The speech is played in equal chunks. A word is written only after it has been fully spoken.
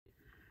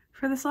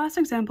For this last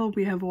example,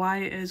 we have y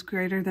is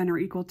greater than or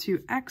equal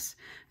to x.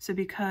 So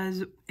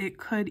because it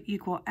could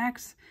equal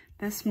x,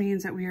 this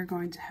means that we are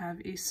going to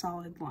have a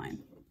solid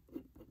line.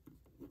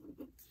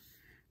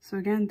 So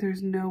again,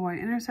 there's no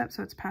y-intercept,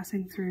 so it's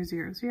passing through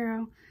 0,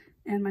 0,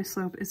 and my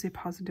slope is a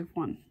positive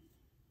 1.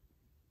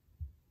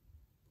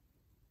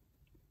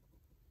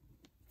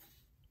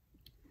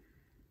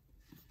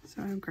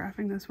 So I'm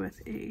graphing this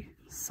with a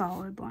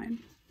solid line.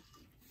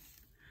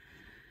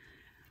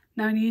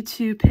 Now I need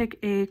to pick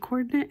a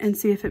coordinate and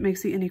see if it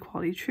makes the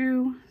inequality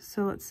true.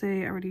 So let's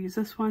say I already use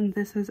this one.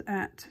 This is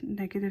at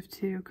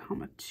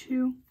 -2,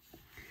 2.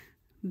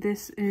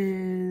 This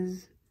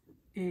is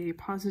a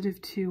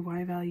positive 2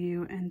 y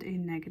value and a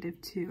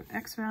 -2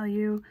 x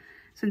value.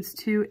 Since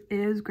 2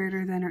 is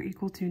greater than or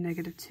equal to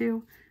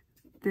 -2,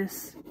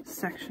 this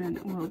section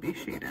will be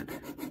shaded.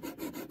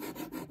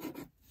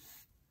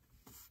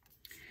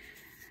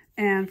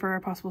 And for our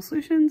possible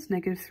solutions,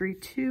 -3,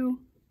 2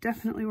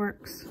 definitely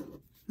works.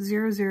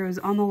 0, 0 is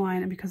on the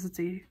line, and because it's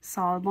a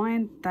solid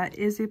line, that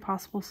is a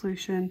possible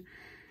solution.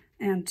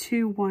 And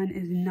 2, 1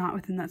 is not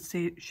within that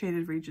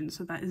shaded region,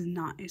 so that is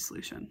not a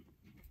solution.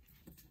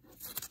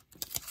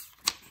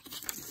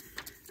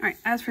 All right,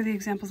 as for the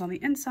examples on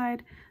the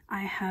inside, I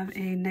have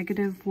a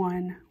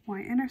 -1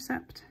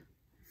 y-intercept,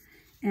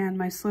 and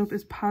my slope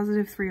is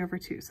positive 3 over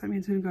 2. So that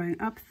means I'm going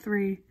up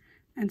 3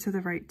 and to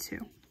the right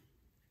 2.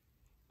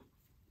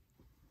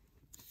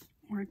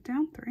 Or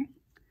down 3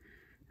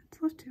 and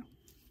to left 2.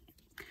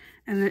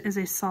 And it is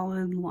a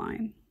solid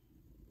line,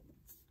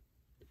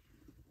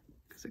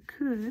 because it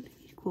could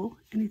equal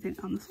anything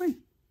on this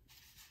line.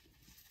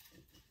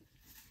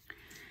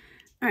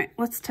 All right,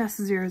 let's test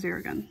 0, 0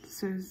 again.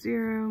 So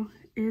 0,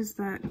 is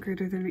that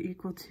greater than or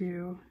equal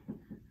to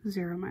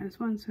 0 minus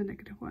 1, so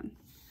 -1?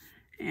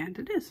 And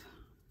it is.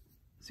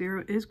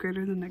 0 is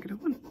greater than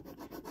 -1.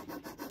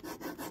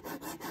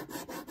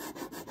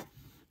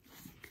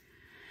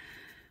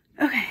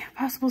 Okay,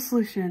 possible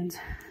solutions.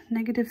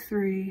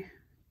 -3,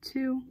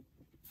 2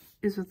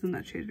 is within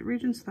that shaded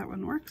region, so that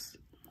one works.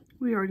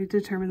 We already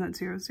determined that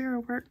 0, 0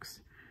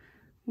 works.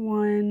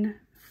 1,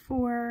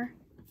 4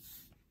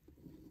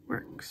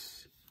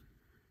 works.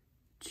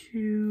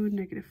 2,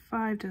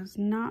 -5 does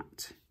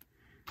not.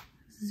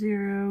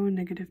 0,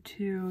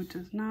 -2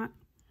 does not.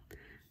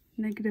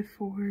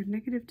 -4,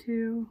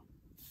 -2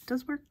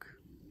 does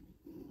work.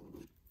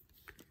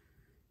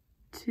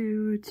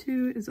 2,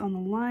 2 is on the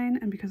line,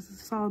 and because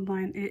it's a solid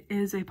line, it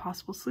is a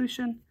possible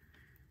solution.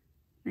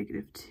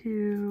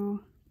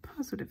 -2,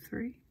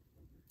 +3,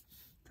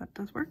 that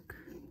does work.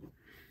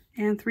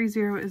 And 3,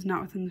 0 is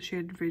not within the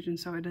shaded region,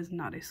 so it is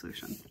not a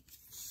solution.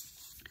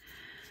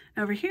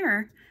 Over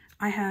here,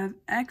 I have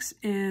x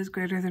is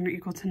greater than or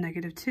equal to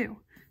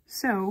 -2.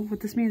 So what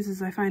this means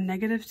is I find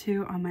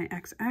 -2 on my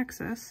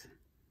x-axis,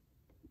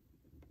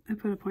 I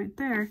put a point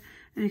there,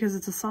 and because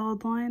it's a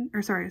solid line,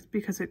 or sorry, it's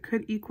because it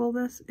could equal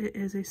this, it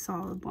is a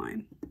solid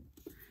line.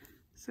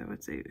 So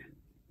it's a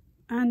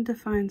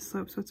undefined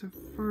slope, so it's a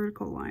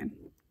vertical line.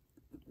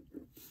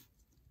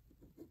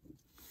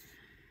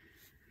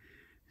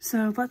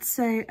 So let's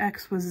say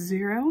x was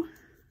 0,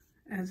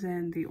 as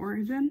in the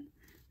origin.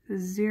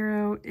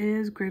 0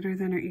 is greater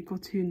than or equal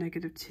to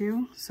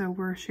 -2, so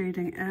we're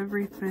shading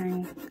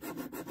everything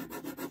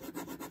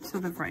to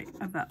the right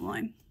of that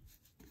line.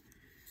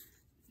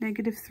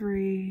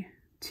 -3,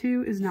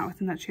 2 is not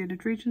within that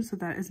shaded region, so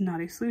that is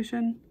not a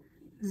solution.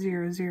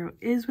 0, 0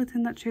 is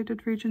within that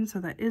shaded region, so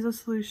that is a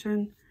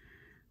solution.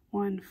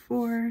 1,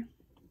 4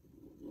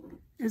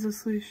 is a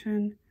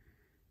solution.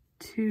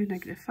 2,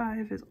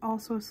 -5 is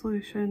also a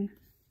solution.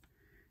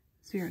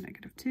 0,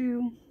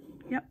 -2,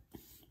 yep.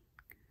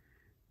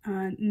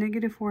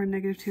 -4 and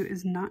 -2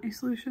 is not a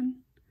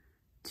solution.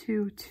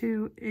 2,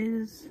 2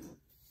 is.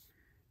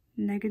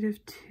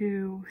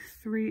 -2,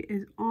 3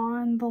 is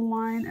on the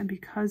line, and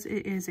because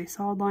it is a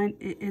solid line,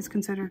 it is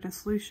considered a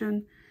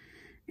solution.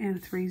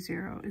 And 3,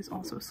 0 is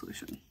also a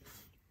solution.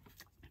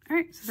 All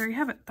right, so there you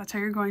have it. That's how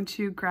you're going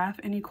to graph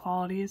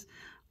inequalities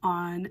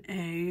on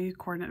a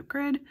coordinate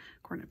grid,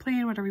 coordinate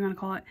plane, whatever you want to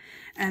call it.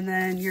 And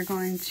then you're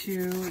going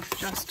to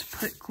just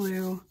put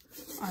glue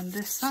on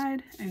this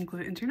side and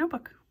glue it into your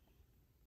notebook.